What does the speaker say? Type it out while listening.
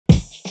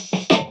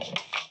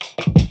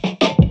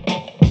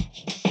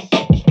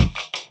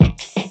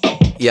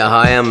Yeah,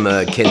 hi, I'm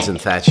Kenton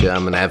Thatcher.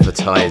 I'm an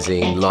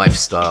advertising,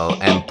 lifestyle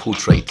and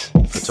portrait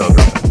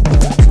photographer.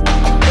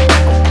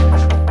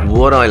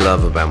 What I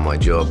love about my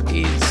job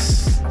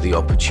is the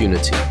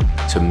opportunity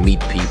to meet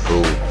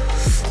people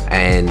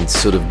and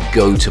sort of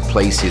go to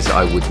places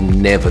I would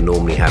never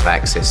normally have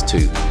access to.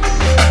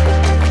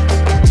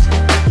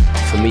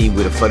 For me,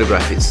 with a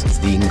photograph, it's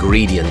the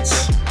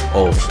ingredients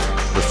of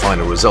the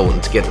final result.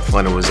 And to get the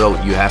final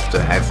result, you have to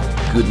have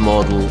good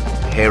model,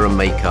 hair and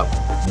makeup,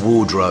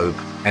 wardrobe,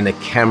 and a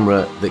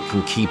camera that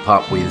can keep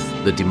up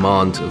with the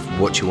demand of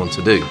what you want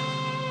to do.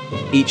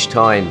 Each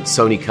time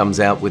Sony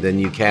comes out with a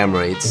new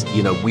camera, it's,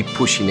 we're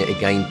pushing it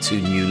again to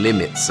new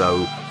limits.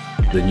 So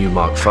the new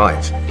Mark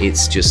V,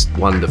 it's just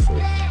wonderful.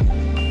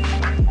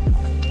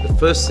 The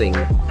first thing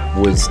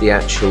was the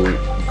actual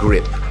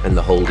grip and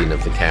the holding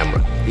of the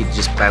camera. It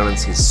just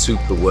balances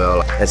super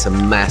well. That's a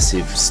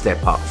massive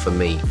step up for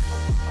me.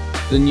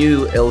 The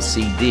new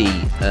LCD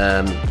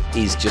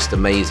is just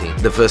amazing.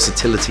 The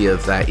versatility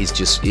of that is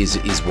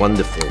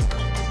wonderful.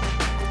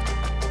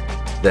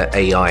 The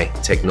AI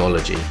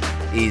technology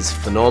is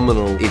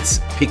phenomenal. It's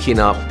picking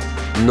up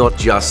not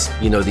just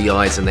the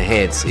eyes and the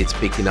heads, it's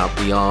picking up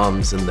the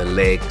arms and the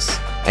legs,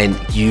 and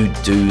you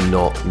do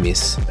not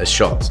miss a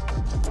shot.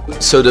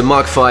 So the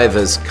Mark V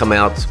has come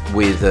out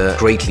with a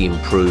greatly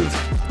improved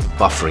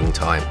buffering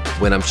time.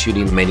 When I'm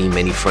shooting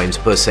many frames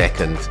per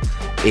second,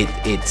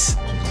 it's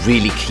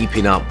really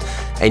keeping up,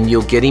 and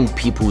you're getting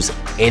people's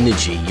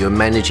energy. You're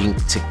managing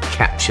to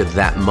capture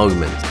that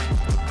moment.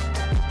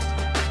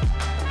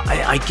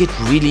 I get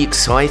really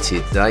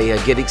excited. I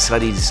get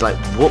excited. It's like,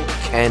 what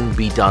can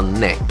be done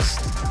next?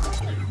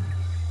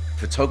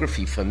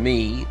 Photography for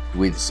me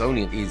with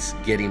Sony is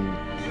getting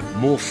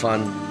more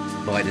fun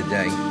by the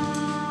day.